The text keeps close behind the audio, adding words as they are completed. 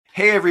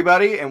Hey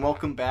everybody, and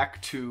welcome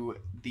back to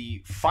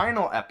the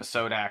final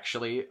episode,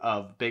 actually,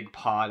 of Big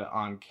Pod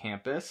on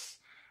Campus.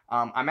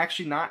 I'm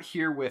actually not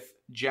here with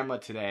Gemma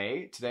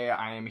today. Today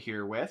I am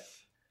here with...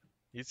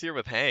 He's here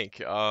with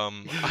Hank.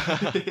 I'm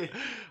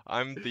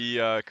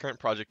the current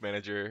project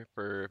manager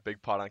for Big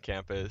Pod on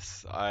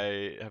Campus.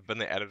 I have been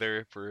the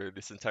editor for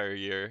this entire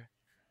year,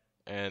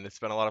 and it's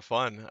been a lot of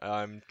fun.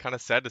 I'm kind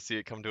of sad to see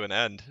it come to an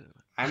end.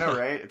 I know,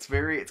 right? It's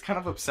kind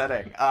of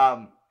upsetting.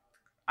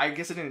 I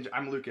guess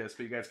I'm Lucas,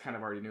 but you guys kind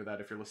of already knew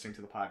that if you're listening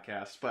to the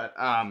podcast. But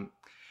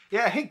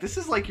yeah, Hank, this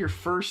is like your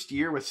first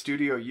year with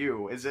Studio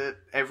U. Is it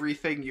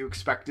everything you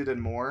expected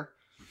and more?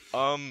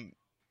 Um,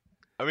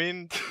 I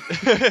mean,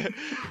 it's a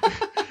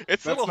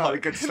That's little not a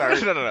hard. good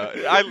start. No.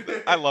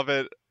 I love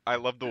it. I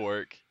love the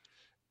work.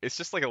 It's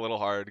just like a little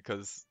hard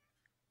because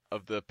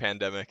of the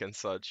pandemic and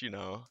such.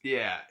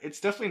 Yeah, it's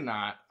definitely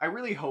not. I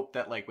really hope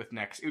that like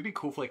it would be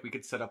cool if like we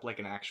could set up like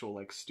an actual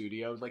like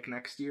studio like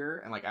next year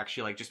and like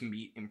actually like just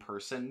meet in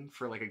person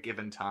for like a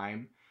given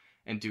time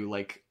and do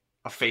like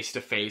a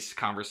face-to-face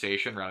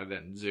conversation rather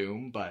than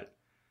Zoom, but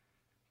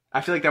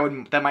I feel like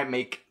that might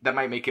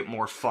make it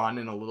more fun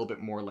and a little bit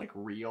more like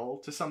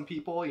real to some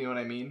people, you know what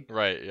I mean?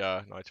 Right,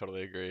 yeah, no, I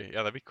totally agree. Yeah,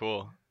 that'd be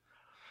cool.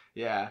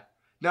 Yeah.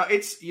 No,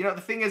 it's the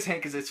thing is,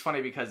 Hank, is it's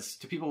funny because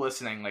to people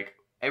listening, like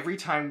every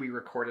time we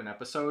record an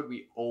episode,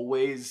 we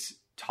always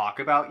talk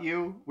about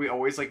you. We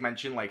always like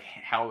mention like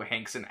how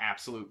Hank's an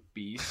absolute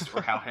beast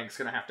or how Hank's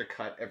gonna have to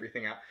cut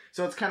everything out.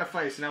 So it's kind of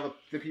funny. So now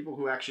the people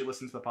who actually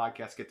listen to the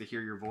podcast get to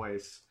hear your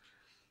voice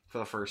for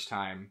the first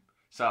time.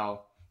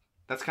 So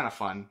that's kind of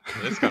fun.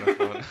 It's kind of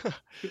fun.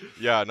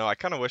 Yeah, no, I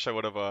kind of wish I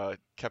would have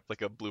kept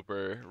like a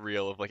blooper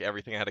reel of like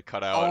everything I had to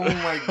cut out Oh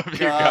my of you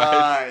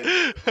god.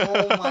 guys.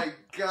 Oh my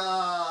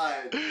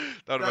god.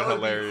 That would have That been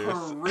would be hilarious.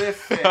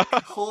 horrific.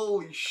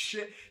 Holy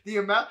shit. The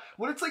amount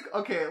what it's like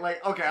okay,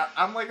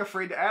 I'm like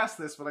afraid to ask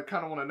this, but I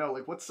kind of want to know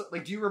like what's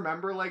like do you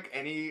remember like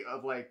any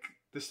of like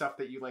the stuff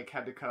that you like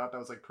had to cut out that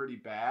was like pretty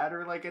bad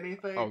or like Oh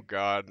anything?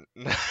 God.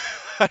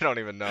 I don't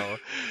even know.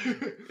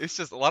 It's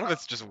just a lot of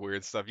it's just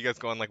weird stuff. You guys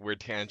go on like weird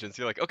tangents.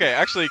 You're like, okay,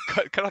 actually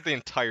cut out the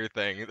entire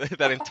thing,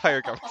 that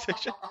entire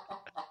conversation.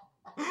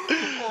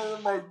 Oh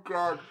my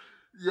god.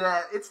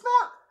 Yeah, it's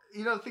not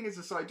the thing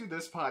is so I do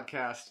this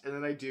podcast and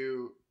then I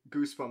do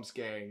Goosebumps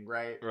Gang,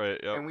 right? Right,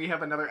 yep. And we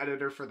have another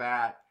editor for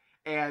that.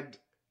 And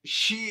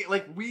she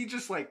like we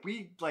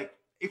like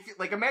if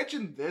like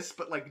imagine this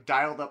but like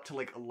dialed up to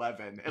like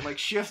 11 and like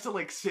she has to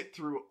like sit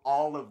through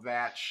all of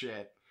that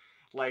shit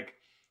like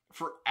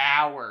for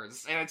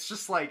hours and it's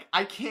just like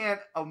I can't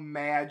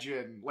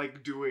imagine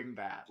like doing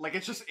that. Like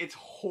it's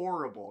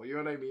horrible, you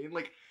know what I mean?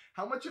 Like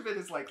how much of it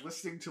is like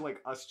listening to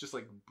like us just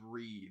like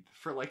breathe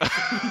for like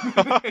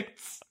 3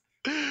 minutes?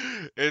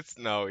 It's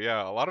no,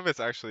 yeah, a lot of it's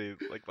actually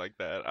like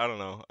that. I don't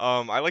know.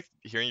 I like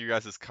hearing you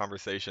guys'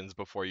 conversations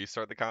before you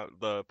start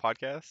the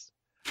podcast.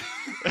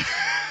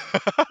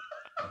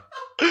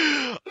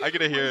 I get to What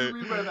do you hear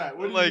mean by that?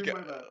 What do you like mean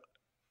by that?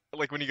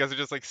 like when you guys are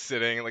just like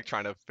sitting and like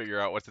trying to figure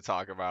out what to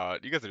talk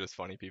about. You guys are just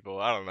funny people.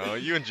 I don't know.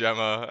 You and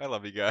Gemma, I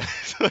love you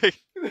guys. Like,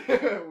 We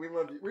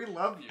love you. We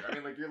love you. I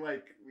mean, like you're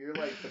like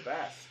the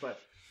best. But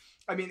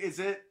I mean,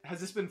 has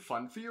this been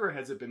fun for you, or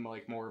has it been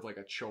like more of like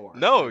a chore?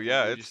 no, Like,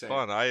 yeah, would you it's say?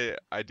 fun.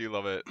 I do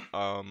love it.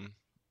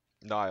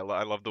 No,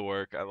 I love the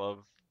work. I love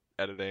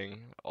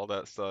editing, all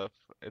that stuff.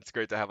 It's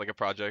great to have like a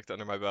project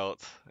under my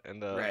belt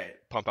and Right.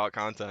 pump out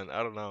content.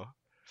 I don't know.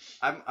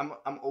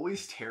 I'm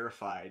always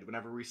terrified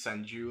whenever we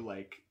send you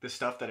like the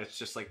stuff that it's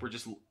just like we're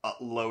just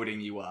loading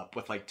you up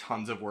with like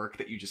tons of work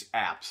that you just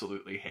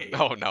absolutely hate.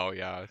 Oh no,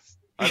 yeah.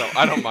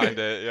 I don't mind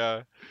it.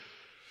 Yeah.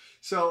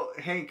 So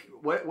Hank,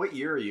 what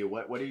year are you?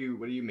 What are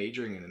you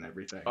majoring in and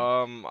everything?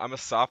 I'm a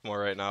sophomore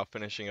right now,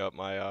 finishing up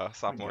my Oh my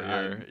sophomore God.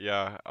 year.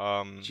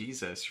 Yeah.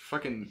 Jesus,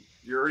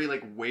 you're already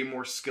like way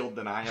more skilled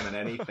than I am in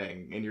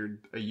anything, and you're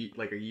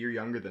like a year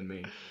younger than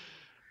me.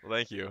 Well,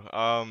 thank you.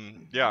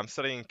 Yeah, I'm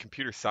studying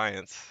computer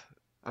science.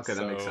 Okay,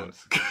 that makes So,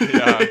 sense.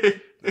 yeah,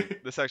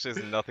 this actually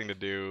has nothing to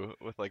do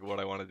with like what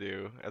I want to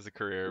do as a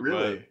career, but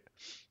Really?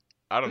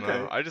 I don't know.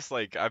 Okay. I just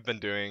like I've been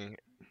doing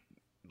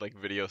like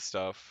video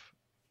stuff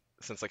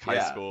since like high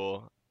Yeah.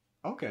 school,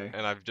 Okay.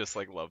 and I've just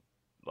like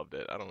loved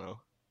it. I don't know.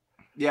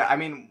 Yeah, I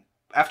mean,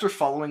 after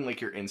following like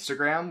your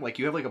Instagram, like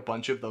you have like a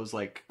bunch of those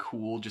like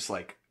cool just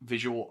like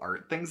visual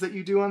art things that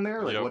you do on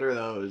there. Like Yep. what are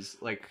those?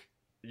 Like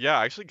Yeah,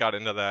 I actually got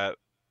into that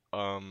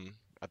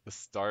at the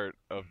start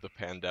of the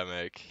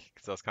pandemic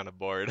because I was kind of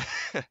bored.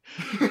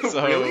 really?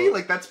 So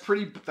Like that's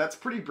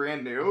pretty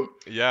brand new?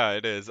 yeah,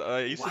 it is.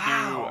 I used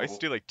Wow. to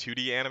do like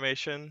 2D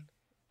animation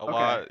a Okay.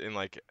 lot in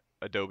like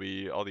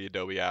Adobe, all the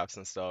Adobe apps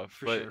and stuff.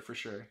 For But sure, for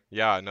sure.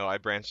 yeah, no, I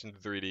branched into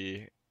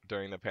 3D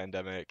during the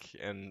pandemic,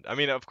 and I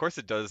mean, of course,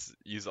 it does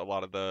use a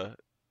lot of the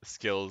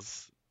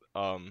skills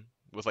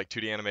with like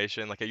 2D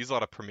animation. Like I use a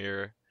lot of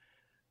Premiere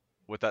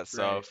with that Right.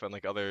 stuff and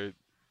like other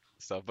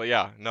stuff. But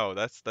yeah, no,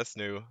 that's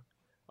new.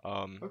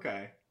 Um,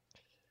 Okay.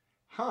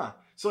 Huh.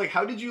 So like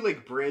how did you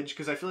like bridge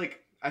cuz I feel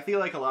like I feel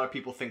like a lot of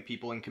people think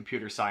people in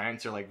computer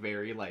science are like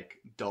very like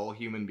dull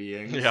human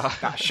beings. Yeah.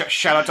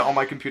 Shout out to all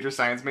my computer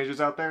science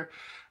majors out there.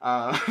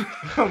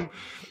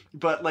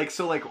 But like,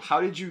 so like,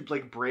 how did you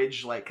like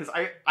bridge like? Because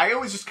I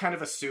always just kind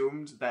of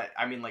assumed that,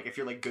 I mean, like if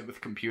you're like good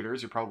with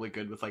computers, you're probably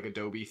good with like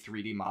Adobe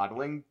 3D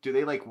modeling. Do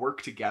they like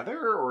work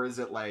together, or is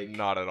it like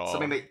Not at all.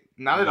 something that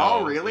not at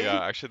all really?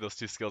 Yeah, actually, those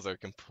two skills are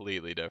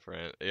completely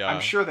different. Yeah.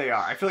 I'm sure they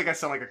are. I feel like I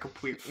sound like a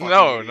complete fucking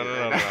No, idiot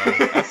no, right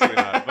now. absolutely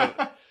not.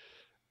 But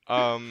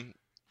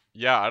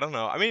yeah, I don't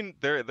know. I mean,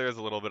 there's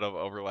a little bit of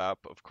overlap,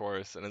 of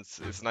course, and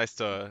it's nice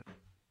to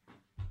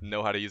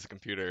know how to use a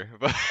computer,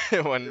 but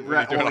when you're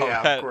Right. doing Oh all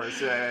yeah, that, of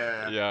course.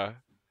 Yeah. yeah.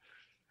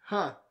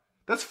 Huh.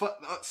 That's fun.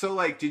 So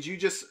like, did you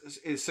just?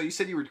 So you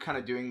said you were kind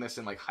of doing this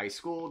in like high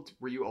school.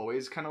 Were you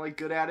always kind of like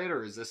good at it,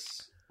 or is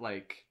this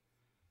like?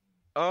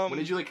 When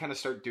did you like kind of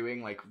start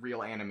doing like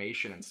real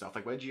animation and stuff?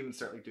 Like, when did you even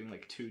start like doing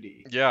like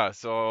 2D? Yeah,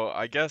 so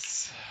I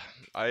guess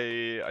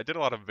I did a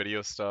lot of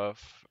video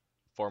stuff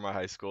for my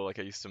high school. Like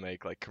I used to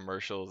make like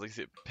commercials. I used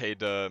to get paid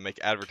to make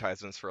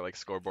advertisements for like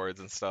scoreboards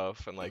and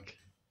stuff, and like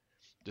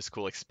just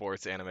cool like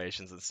sports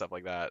animations and stuff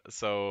like that.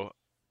 So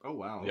Oh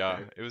wow. yeah,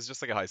 Okay. it was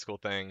just like a high school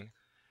thing.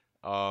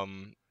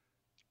 Um,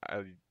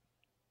 I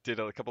did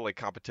a couple like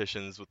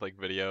competitions with like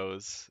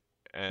videos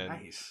and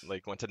Nice.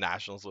 like went to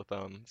nationals with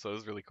them. So it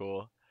was really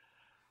cool.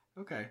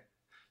 Okay.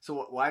 So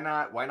why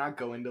not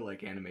go into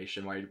like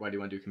animation? Why do you want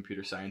to do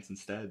computer science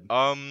instead?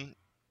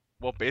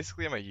 Well,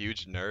 basically I'm a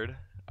huge nerd.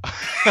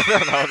 I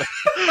don't know.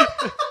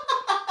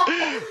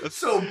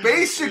 So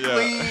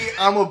basically, Yeah.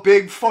 I'm a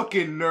big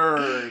fucking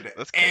nerd,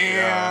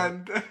 Yeah.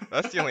 and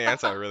That's the only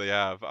answer I really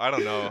have. I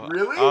don't know.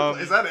 really,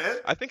 is that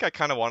it? I think I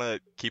kind of want to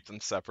keep them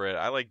separate.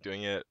 I like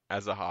doing it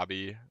as a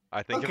hobby.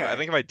 I think Okay.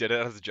 if I did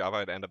it as a job,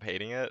 I'd end up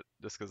hating it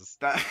just because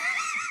That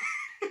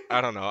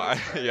I don't know. That's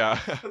fair. Yeah.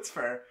 That's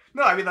fair.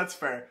 No, I mean that's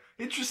fair.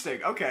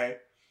 Interesting. Okay.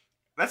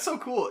 That's so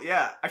cool.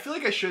 Yeah. I feel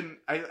like I shouldn't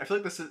I feel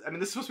like this is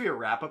supposed to be a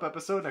wrap-up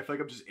episode, and I feel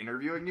like I'm just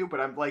interviewing you, but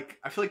I'm like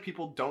I feel like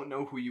people don't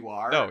know who you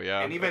are. No,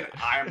 yeah, And even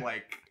but- I'm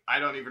like I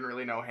don't even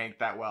really know Hank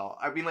that well.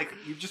 I mean like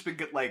you've just been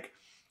good like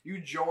you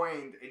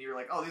joined and you're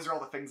like, "Oh, these are all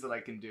the things that I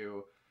can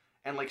do."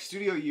 And like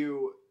Studio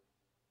U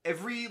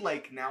every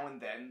like now and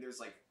then there's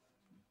like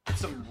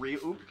some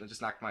real I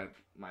just knocked my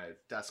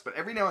desk, but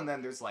every now and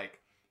then there's like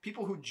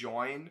people who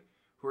join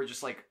who are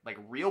just like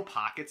real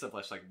pockets of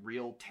like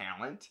real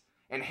talent.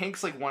 And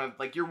Hank's like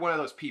you're one of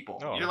those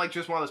people. Oh. You're like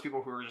just one of those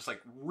people who are just like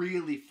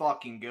really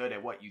fucking good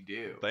at what you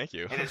do. Thank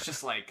you. And it's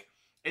such like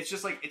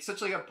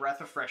a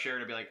breath of fresh air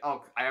to be like,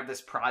 "Oh, I have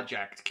this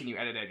project. Can you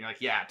edit it?" And you're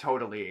like, "Yeah,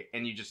 totally."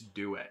 And you just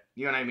do it.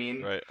 You know what I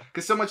mean? Right.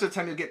 Because so much of the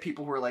time you get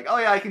people who are like, "Oh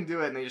yeah, I can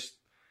do it," and they just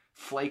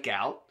flake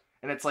out.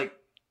 And it's like,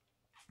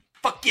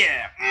 "Fuck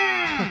yeah!"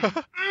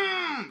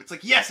 It's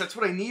like, yes, that's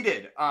what I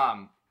needed.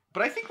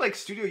 But I think like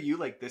Studio U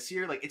like this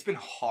year, like it's been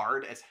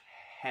hard as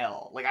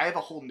hell. Like I have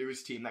a whole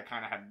news team that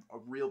kind of had a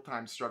real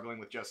time struggling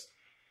with just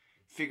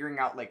figuring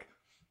out like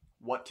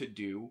what to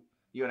do.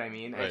 You know what I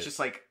mean? And it's Right. just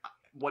like,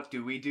 what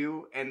do we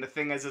do? And the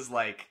thing is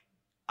like,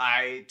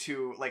 I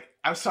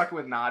was talking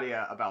with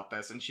Nadia about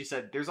this, and she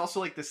said there's also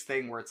like this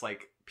thing where it's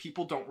like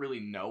people don't really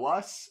know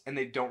us, and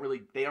they don't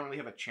really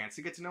have a chance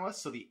to get to know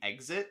us. So the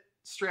exit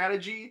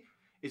strategy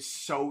is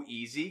so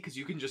easy because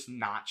you can just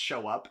not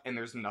show up, and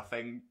there's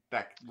nothing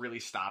that really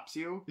stops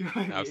you. You know what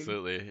I mean?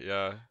 Absolutely.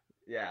 Yeah.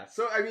 Yeah.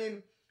 So I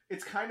mean,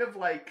 it's kind of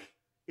like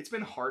it's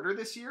been harder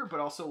this year, but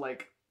also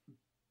like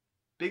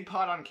Big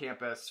Pod on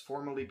Campus,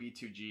 formerly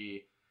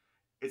B2G,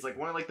 is like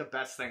one of like the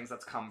best things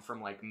that's come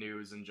from like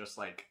news and just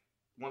like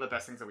one of the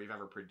best things that we've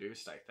ever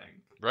produced, I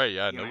think. Right.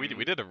 Yeah. You know No, what I we mean?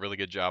 we did a really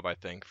good job, I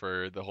think,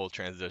 for the whole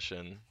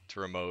transition to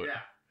remote.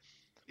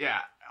 Yeah.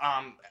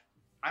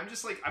 I'm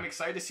just like I'm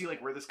excited to see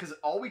like where this because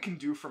all we can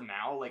do from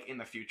now like in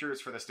the future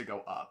is for this to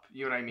go up.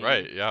 You know what I mean?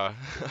 Right. Yeah.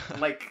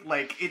 like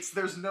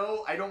there's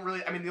no I don't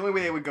really I mean the only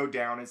way it would go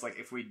down is like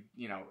if we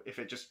if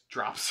it just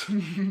drops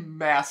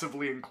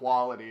massively in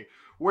quality,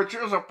 which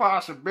is a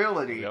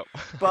possibility. Yep.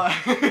 But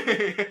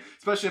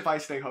especially if I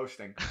stay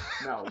hosting.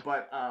 No,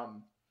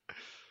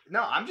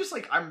 I'm just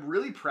like I'm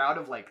really proud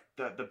of like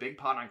the Big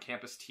Pod on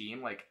Campus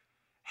team. Like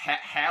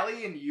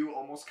Hallie and you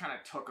almost kind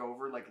of took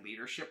over like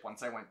leadership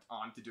once I went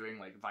on to doing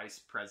like vice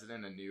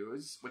president of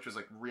news, which was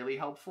like really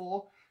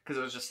helpful because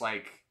it was just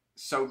like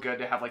so good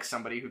to have like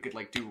somebody who could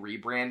like do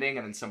rebranding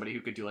and then somebody who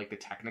could do like the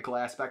technical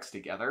aspects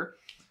together.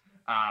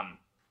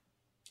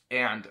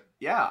 And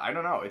yeah, I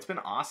don't know, it's been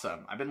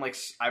awesome. I've been like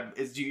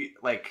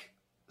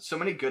so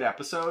many good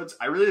episodes.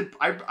 I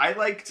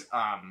liked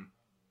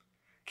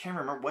can't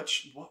remember what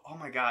oh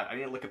my god, I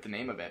need to look up the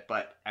name of it,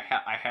 but I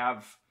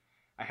have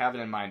it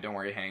in mind. Don't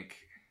worry, Hank.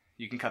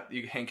 You can cut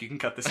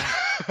this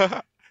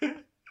out.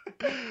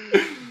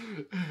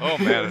 Oh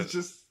man. It's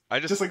just I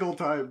just like old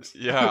times.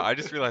 Yeah, I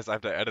just realized I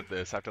have to edit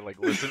this. I have to like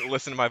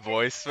listen to my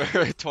voice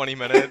for 20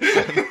 minutes.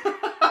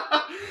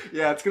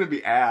 Yeah, it's gonna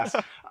be ass.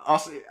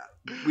 Also,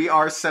 We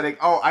are setting.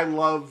 Oh, I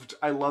loved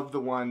the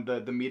one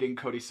the meeting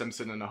Cody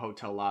Simpson in a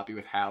hotel lobby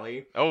with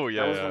Hallie. Oh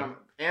That was yeah, one of,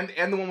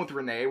 and the one with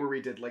Renee where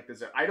we did like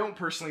the. I don't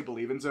personally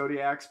believe in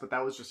zodiacs, but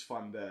that was just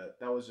fun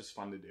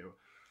to do.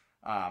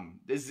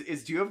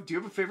 Do you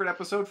have a favorite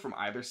episode from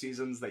either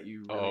seasons that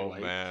you really oh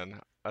like?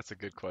 man, that's a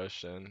good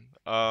question.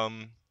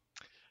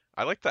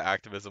 I like the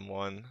activism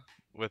one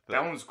with the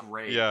That one was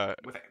great. yeah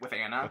With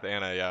Anna. with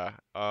Anna. Yeah.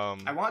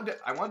 I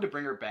wanted to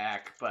bring her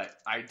back, but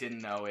I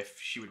didn't know if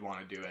she would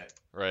want to do it.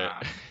 Right.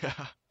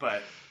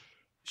 But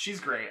she's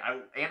great.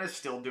 Anna's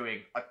still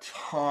doing a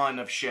ton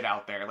of shit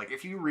out there. Like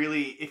if you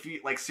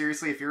like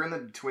seriously, if you're in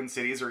the Twin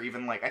Cities or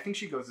even like I think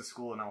she goes to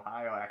school in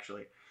Ohio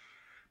actually.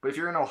 But if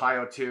you're in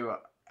Ohio too,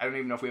 I don't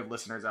even know if we have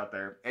listeners out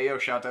there. Ayo,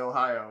 shout to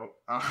Ohio.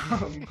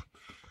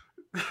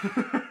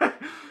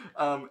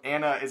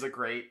 Anna is a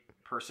great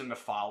person to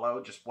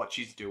follow. Just what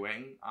she's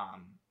doing.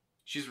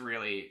 She's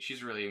really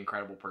an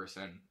incredible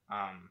person.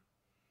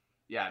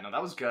 Yeah, no,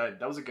 that was good.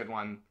 That was a good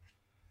one.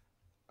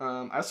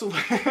 I also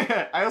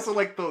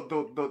like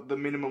the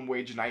minimum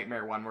wage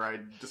nightmare one where I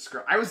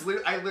describe. I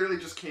literally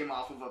just came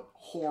off of a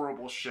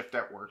horrible shift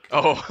at work.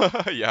 Oh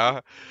yeah.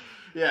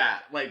 Yeah,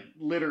 like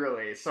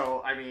literally.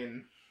 So I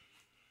mean,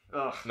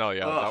 ugh. No,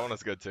 yeah, Ugh. that one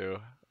is good too.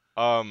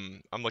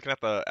 I'm looking at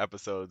the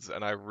episodes,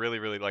 and I really,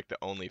 really like the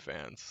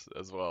OnlyFans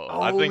as well.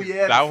 I Oh think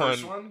yeah, that the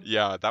first one.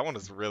 yeah, that one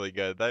is really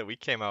good. That we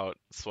came out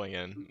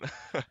swinging.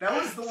 That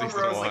was the one Season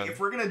where I was like, one. if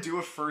we're gonna do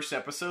a first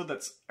episode,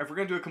 if we're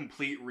gonna do a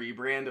complete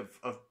rebrand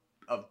of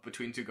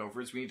Between Two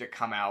Gophers, we need to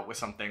come out with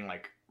something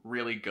like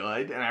really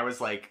good. And I was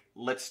like,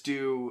 let's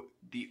do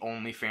the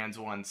OnlyFans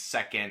one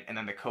second, and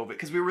then the COVID,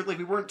 because we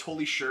weren't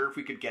totally sure if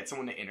we could get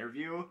someone to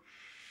interview.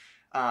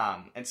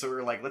 And so we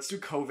were like, let's do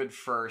COVID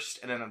first,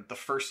 and then the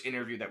first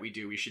interview that we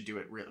do, we should do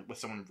it with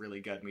someone really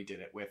good. And we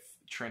did it with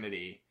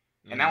Trinity,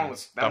 and that one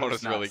was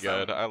was nuts. really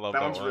good. I love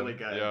that one's one. really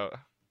good. Yeah,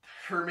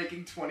 Her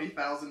making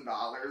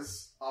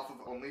 $20,000 off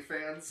of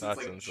OnlyFans since That's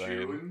like insane.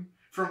 June.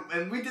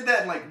 And we did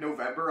that in like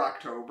November,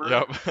 October.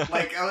 yep.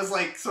 Like I was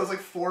like, so it was like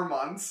 4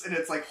 months, and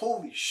it's like,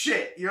 holy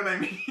shit, you know what I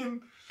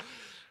mean?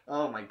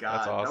 Oh my god,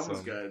 That's that was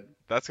awesome. good.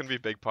 That's gonna be a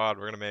big pod.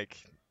 We're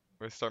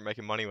gonna start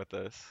making money with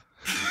this.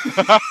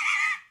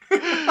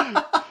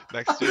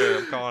 Next year,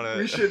 I'm calling it.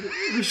 We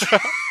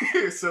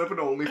should set up an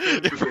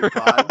OnlyFans for Big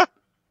Pod.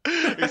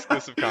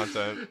 Exclusive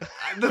content.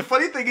 The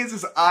funny thing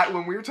is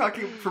when we were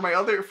talking for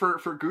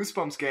for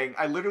Goosebumps Gang,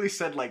 I literally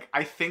said like,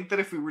 I think that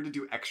if we were to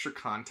do extra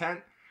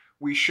content,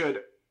 we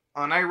should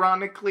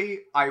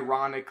ironically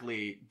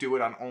do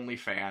it on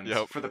OnlyFans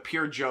Yep. for the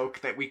pure joke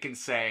that we can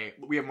say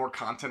we have more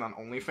content on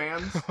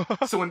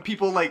OnlyFans. So when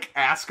people like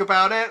ask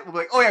about it, we'll be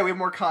like, oh yeah, we have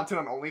more content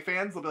on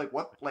OnlyFans. They'll be like,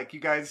 what? Like you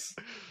guys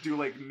do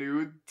like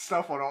nude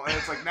stuff on all? And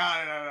it's like,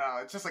 no,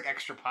 it's just like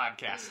extra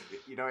podcast.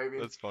 You know what I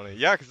mean? That's funny.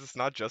 Yeah, because it's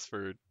not just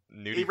for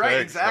nudie Right,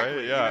 pics, exactly.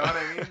 right? Yeah. You know what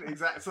I mean?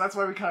 Exactly. So that's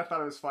why we kind of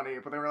thought it was funny,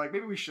 but they were like,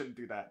 maybe we shouldn't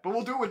do that. But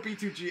we'll do it with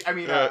B2G. I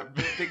mean, Yeah.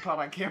 Big Pod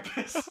on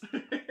Campus.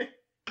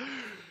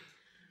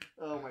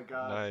 Oh my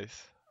god.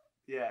 Nice.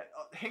 Yeah.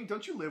 Hank,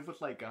 don't you live with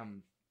like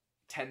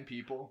 10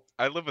 people?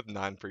 I live with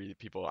 9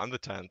 people. I'm the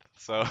 10th,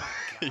 so Oh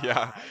my yeah.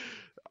 God.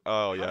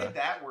 Oh How yeah. did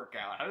that work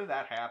out? How did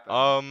that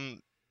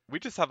happen? We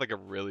just have like a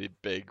really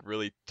big,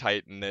 really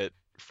tight knit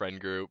friend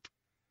group,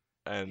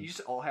 and You just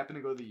all happen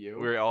to go to the U?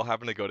 we all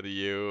happen to go to the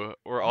U.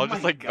 We're Oh all my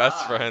just like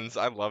best God. friends.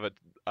 I love it.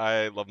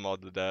 I love them all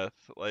to death.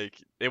 Like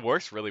it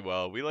works really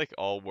well. We like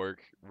all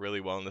work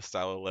really well in this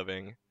style of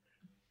living.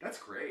 That's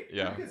great.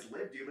 Yeah. Where do you guys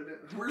live? Do you live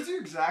in... Where's your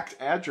exact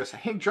address?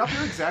 Hank, drop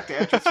your exact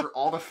address for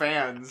all the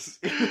fans.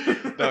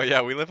 No,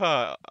 yeah, we live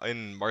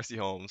in Marcy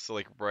Holmes, so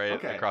like right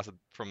Okay. across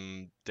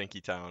from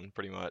Dinkytown,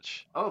 pretty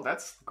much. Oh,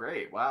 that's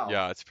great. Wow.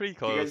 Yeah, it's pretty you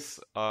close.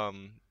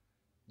 guys-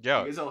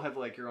 Yeah, You guys all have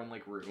like your own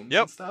like rooms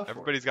Yep, and stuff?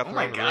 everybody's got Oh their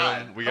my own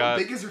god. room. We How got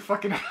big is your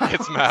fucking house?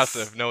 it's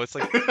massive. No, it's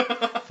like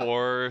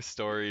 4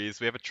 stories.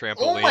 We have a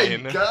Oh my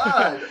trampoline.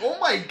 god. Oh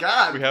my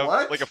god. We have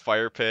what? like a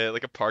fire pit,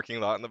 like a parking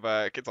lot in the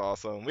back. It's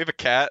awesome. We have a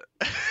cat.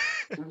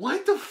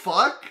 What the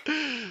fuck?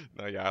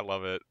 No, yeah, I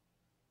love it.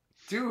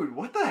 Dude,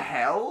 what the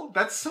hell?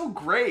 That's so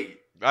great.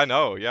 I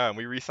know, yeah, and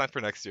we re-signed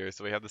for next year,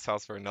 so we have this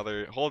house for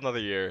whole another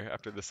year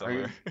after the Are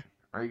you, summer.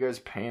 are you guys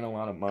paying a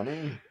lot of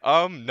money?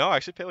 No, I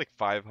actually pay like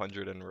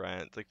 500 in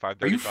rent, like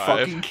Are you 535.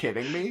 fucking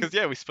kidding me? Because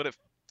yeah, we split it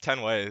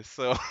 10 ways,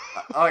 so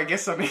Oh, I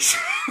guess that makes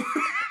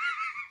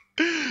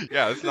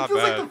yeah, it's It not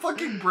feels bad. like the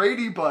fucking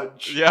Brady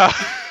Bunch. Yeah,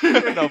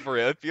 no, for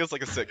real, it feels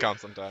like a sitcom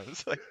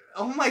sometimes. Like,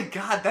 Oh my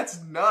god,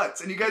 that's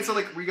nuts. And you guys are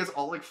like, were you guys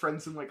all like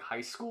friends in like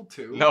high school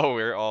too? no,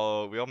 we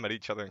all met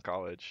each other in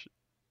college.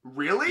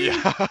 Really?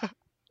 Yeah,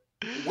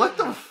 What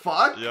the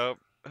fuck? yep.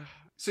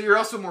 So you're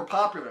also more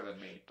popular than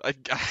me.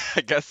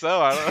 I guess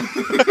so. I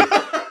don't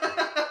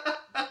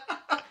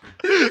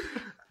know.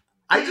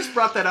 I just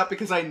brought that up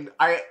because I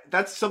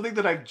that's something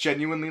that I've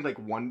genuinely like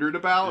wondered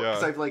about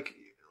because Yeah. I've like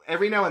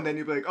every now and then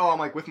you'll be like, oh, I'm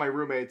like with my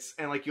roommates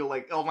and like you'll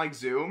like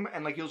Zoom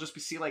and like you'll just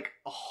see like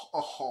a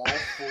hall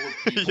full of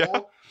people Yeah.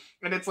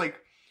 and it's like,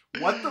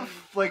 What the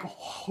like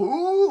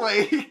who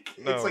like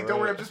No, it's like don't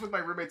worry, right. I'm just with my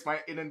roommates,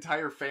 an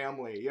entire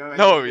family. You know what I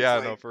No, mean? It's yeah,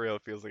 like no, for real,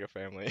 it feels like a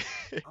family.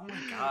 oh my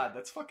god,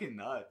 that's fucking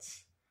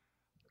nuts.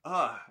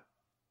 Uh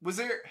was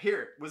there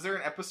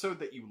an episode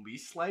that you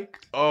least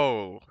liked?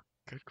 Oh,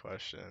 good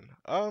question.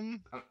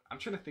 I'm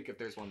trying to think if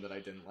there's one that I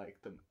didn't like.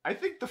 I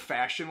think the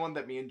fashion one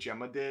that me and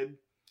Gemma did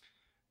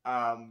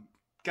um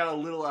got a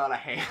little out of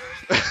hand.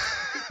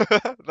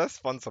 That's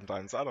fun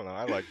sometimes. I don't know.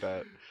 I like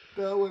that.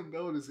 That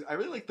one is. I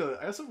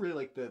also really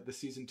like the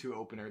season 2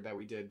 opener that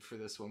we did for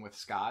this one with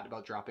Scott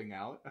about dropping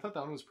out. I thought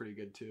that one was pretty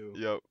good too.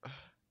 Yep.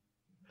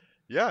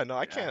 Yeah,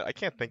 no, Yeah, I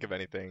can't think of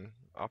anything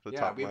off the yeah.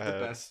 top of my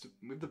head.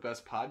 We have the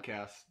best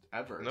podcast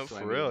ever. No, So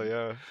for I real, mean,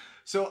 yeah.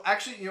 so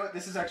actually, you know what?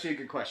 This is actually a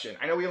good question.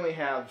 I know we only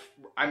have.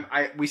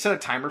 We set a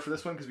timer for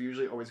this one because we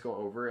usually always go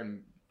over,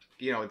 and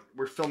you know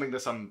we're filming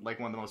this on like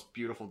one of the most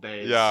beautiful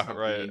days Yeah, of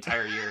right. the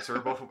entire year. So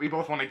we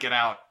both want to get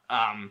out.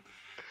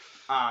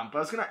 But I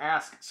was gonna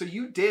ask. So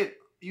you did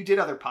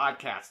other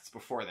podcasts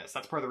before this.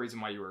 That's part of the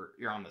reason why you're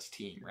on this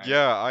team, right?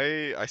 Yeah,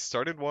 I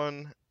started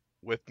one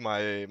with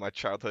my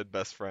childhood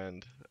best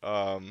friend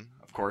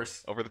Of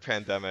course. over the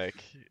pandemic.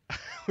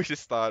 We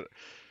just thought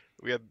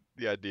we had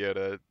the idea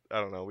to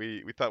I don't know,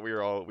 we thought we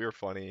were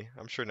funny.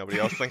 I'm sure nobody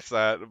else thinks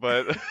that,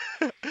 but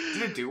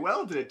Did it do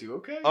well? Did it do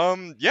okay?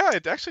 yeah,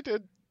 it actually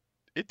did.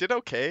 It did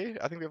okay.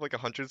 I think we have like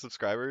 100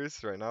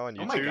 subscribers right now on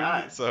Oh my YouTube.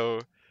 God.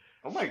 So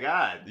Oh my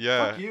god.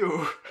 yeah, Fuck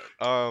you.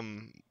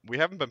 we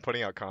haven't been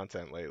putting out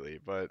content lately,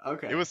 but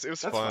Okay. it was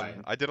That's fun.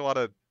 fine. I did a lot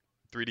of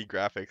 3D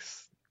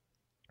graphics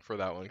for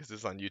that one because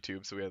it's on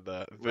YouTube, so we had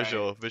the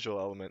Right. visual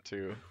element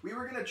too. We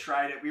were gonna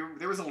try it.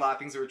 There was a lot of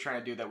things we were trying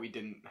to do that we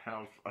didn't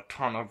have a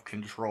ton of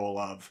control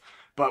of,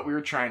 but we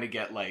were trying to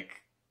get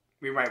like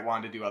we might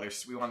want to do other.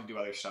 We want to do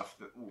other stuff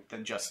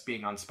than just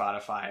being on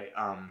Spotify.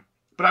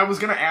 But I was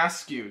gonna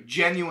ask you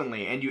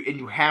genuinely, and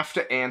you have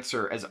to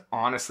answer as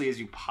honestly as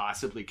you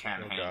possibly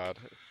can. Oh Hank. God.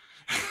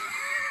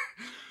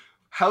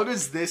 How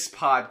does this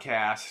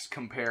podcast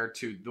compare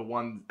to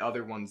the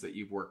other ones that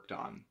you've worked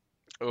on?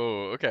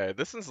 Oh, okay.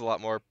 This is a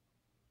lot more.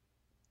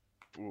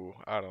 Ooh,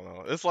 I don't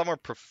know. It's a lot more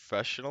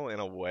professional in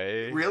a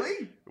way,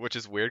 Really? which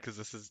is weird because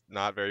this is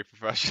not very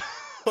professional.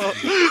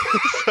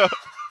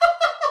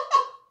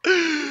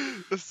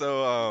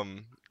 So,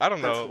 I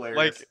don't That's know.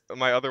 hilarious. Like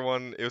my other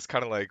one, it was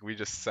kind of like we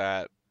just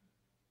sat,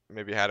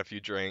 maybe had a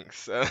few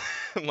drinks,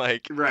 and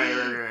like, Right.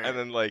 and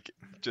then like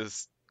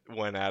just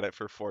went at it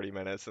for 40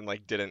 minutes and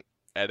like didn't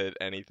edit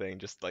anything,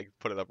 just like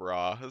put it up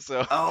raw.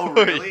 So, Oh,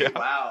 really? yeah.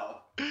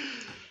 Wow.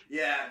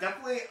 Yeah,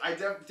 definitely. I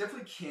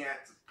definitely can't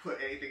put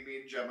anything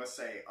me and Gemma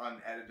say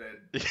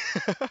unedited.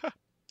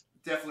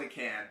 Definitely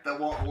can't. That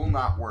will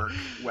not work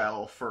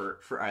well for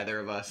either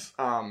of us.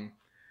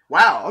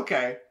 Wow.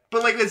 Okay.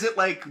 But like, is it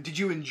like? Did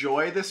you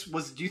enjoy this?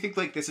 Do you think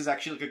like this is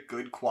actually like a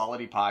good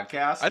quality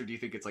podcast, or do you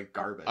think it's like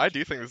garbage? I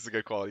do think this is a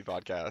good quality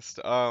podcast.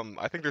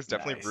 I think there's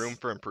definitely Nice. room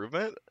for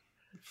improvement.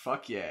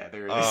 Fuck yeah,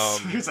 there is.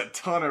 There's a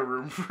ton of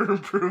room for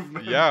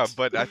improvement. Yeah,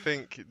 but I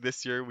think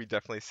this year we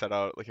definitely set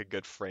out like a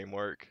good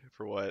framework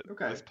for what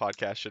Okay. this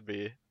podcast should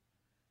be,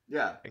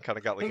 Yeah. and kind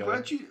of got like Hank, a. why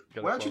don't you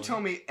flowing. tell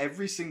me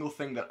every single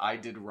thing that I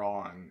did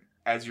wrong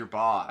as your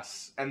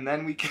boss, and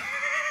then we can.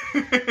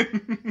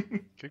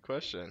 Good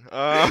question. No.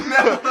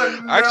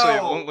 Actually,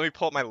 let me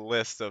pull up my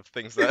list of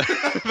things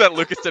that that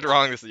Lucas did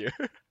wrong this year.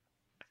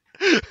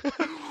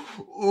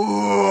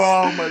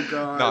 Oh my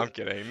god. No, I'm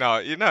kidding. No,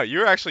 you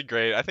were actually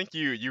great. I think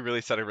you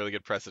really set a really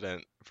good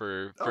precedent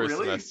for Oh, first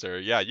really? semester.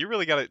 Yeah, you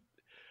really got it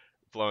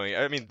flowing.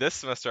 I mean, this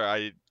semester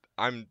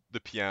I'm the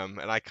PM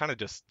and I kind of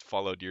just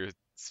followed your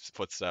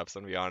footsteps,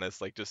 and to be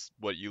honest, like just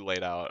what you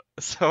laid out.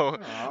 So,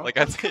 Aw, like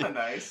I that's think kind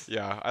of nice.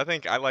 yeah, I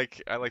think I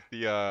like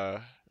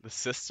the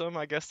system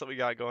I guess that we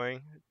got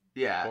going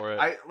Yeah, for it.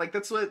 I like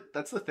that's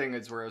the thing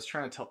is where I was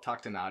trying to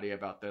talk to Nadia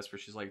about this, where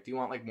she's like, "Do you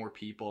want like more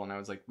people?" And I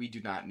was like, "We do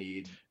not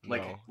need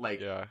No,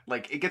 yeah.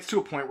 like it gets to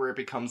a point where it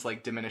becomes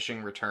like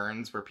diminishing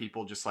returns, where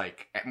people just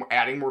like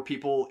adding more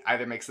people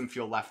either makes them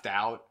feel left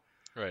out,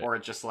 Right. or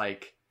it just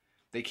like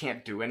they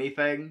can't do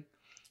anything.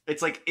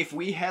 It's like if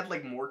we had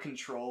like more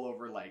control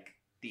over like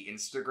the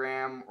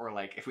Instagram, or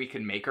like if we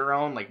could make our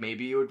own, like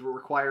maybe it would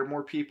require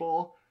more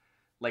people,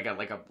 like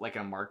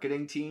a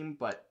marketing team,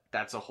 but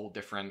that's a whole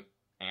different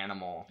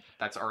animal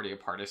that's already a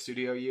part of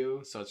Studio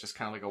U, so it's just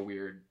kind of like a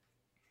weird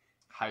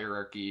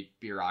hierarchy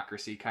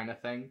bureaucracy kind of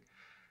thing.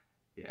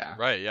 Yeah.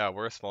 Right, yeah,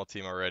 we're a small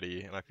team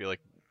already, and I feel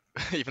like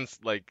even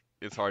like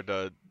it's hard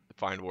to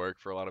find work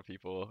for a lot of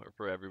people or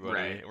for everybody.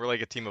 Right. We're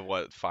like a team of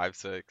what, 5,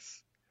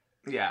 6?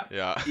 Yeah.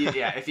 Yeah.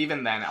 Yeah, if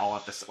even then all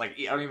at this, like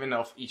I don't even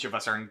know if each of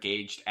us are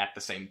engaged at the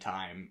same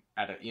time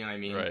at it, you know what I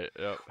mean? Right,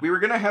 yep. We were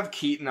gonna have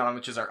Keaton on,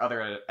 which is our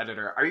other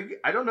editor.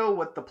 I don't know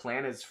what the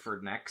plan is for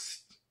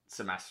next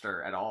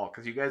semester at all,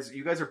 because you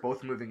guys are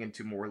both moving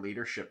into more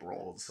leadership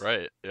roles.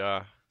 Right,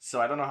 yeah. So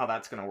I don't know how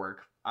that's gonna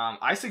work.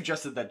 I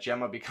suggested that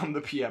Gemma become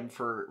the PM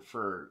for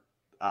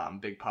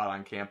Big Pot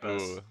on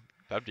Campus. Ooh,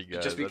 that'd be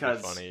good. Just That'd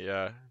because- be funny,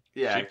 yeah.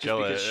 Yeah, She'd just kill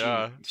because it,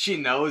 yeah. she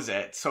knows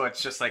it, so it's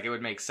just like it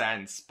would make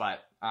sense. But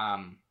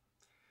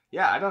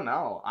Yeah, I don't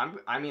know.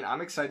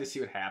 I'm excited to see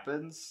what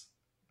happens.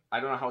 I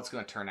don't know how it's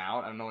going to turn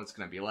out. I don't know what it's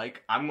going to be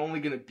like. I'm only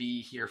going to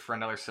be here for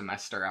another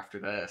semester after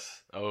this.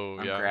 Oh,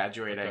 I'm yeah.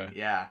 graduating. Okay.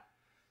 Yeah.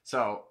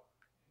 So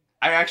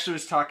I actually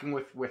was talking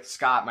with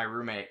Scott, my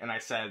roommate, and I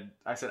said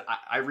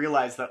I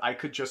realized that I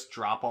could just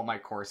drop all my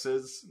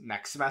courses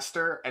next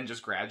semester and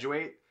just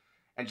graduate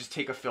and just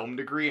take a film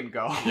degree and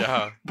go.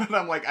 Yeah. But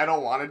I'm like, I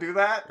don't want to do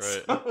that.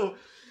 Right. So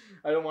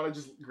I don't want to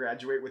just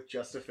graduate with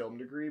just a film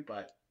degree,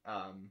 but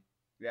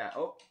yeah.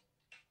 Oh.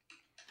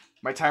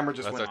 My timer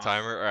just That's went our off.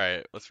 timer. All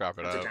right, let's wrap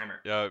it That's up. a timer.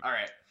 Yeah. All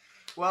right.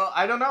 Well,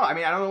 I don't know. I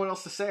mean, I don't know what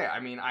else to say.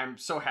 I mean, I'm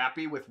so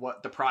happy with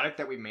what the product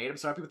that we made. I'm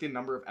so happy with the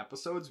number of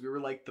episodes. We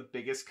were like the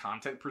biggest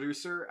content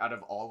producer out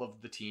of all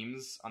of the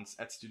teams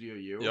at Studio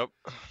U. Yep.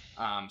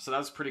 So that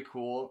was pretty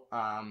cool.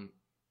 I'm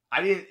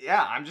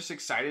just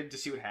excited to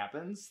see what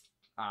happens.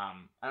 I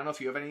don't know if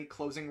you have any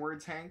closing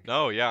words, Hank.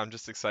 No, yeah, I'm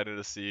just excited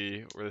to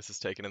see where this is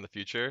taken in the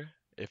future,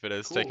 if it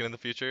is Cool. taken in the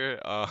future.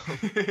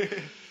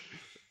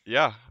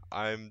 Yeah,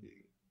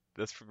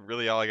 that's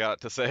really all I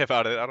got to say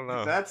about it. I don't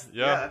know.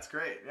 That's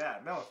great. Yeah,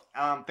 no.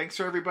 Thanks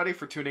for everybody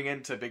for tuning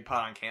in to Big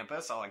Pod on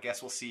Campus. I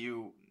guess we'll see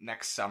you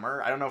next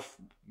summer. I don't know if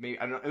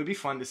it would be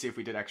fun to see if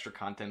we did extra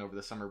content over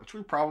the summer, which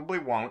we probably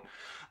won't.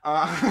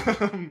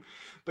 But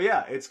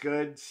yeah, it's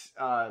good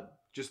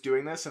just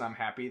doing this, and I'm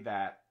happy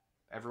that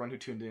everyone who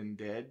tuned in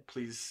did.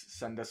 Please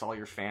send us all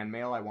your fan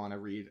mail. I want to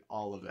read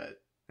all of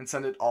it. And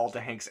send it all to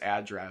Hank's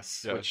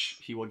address, Yes. which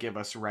he will give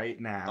us right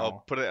now.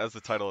 I'll put it as the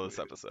title of this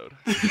episode.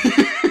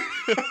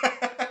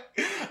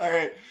 All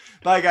right.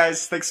 Bye,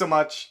 guys. Thanks so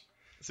much.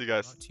 See you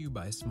guys. Brought to you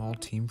by a small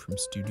team from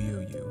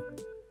Studio U.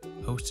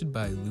 Hosted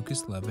by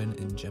Lucas Levin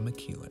and Gemma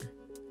Keeler.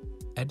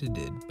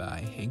 Edited by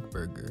Hank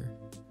Berger.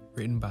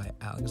 Written by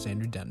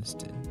Alexander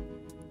Deniston.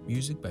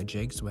 Music by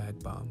Jake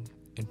Zwagbaum.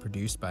 And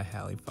produced by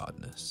Hallie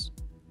Fodness.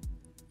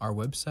 Our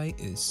website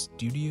is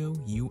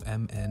studioumn.com.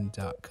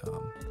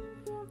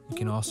 You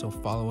can also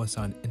follow us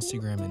on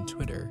Instagram and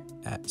Twitter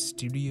at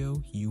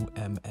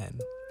StudioUMN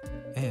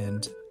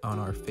and on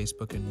our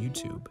Facebook and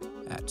YouTube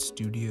at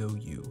Studio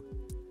U.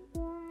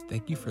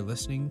 Thank you for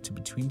listening to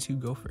Between Two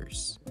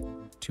Gophers.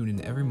 Tune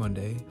in every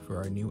Monday for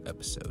our new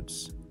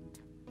episodes.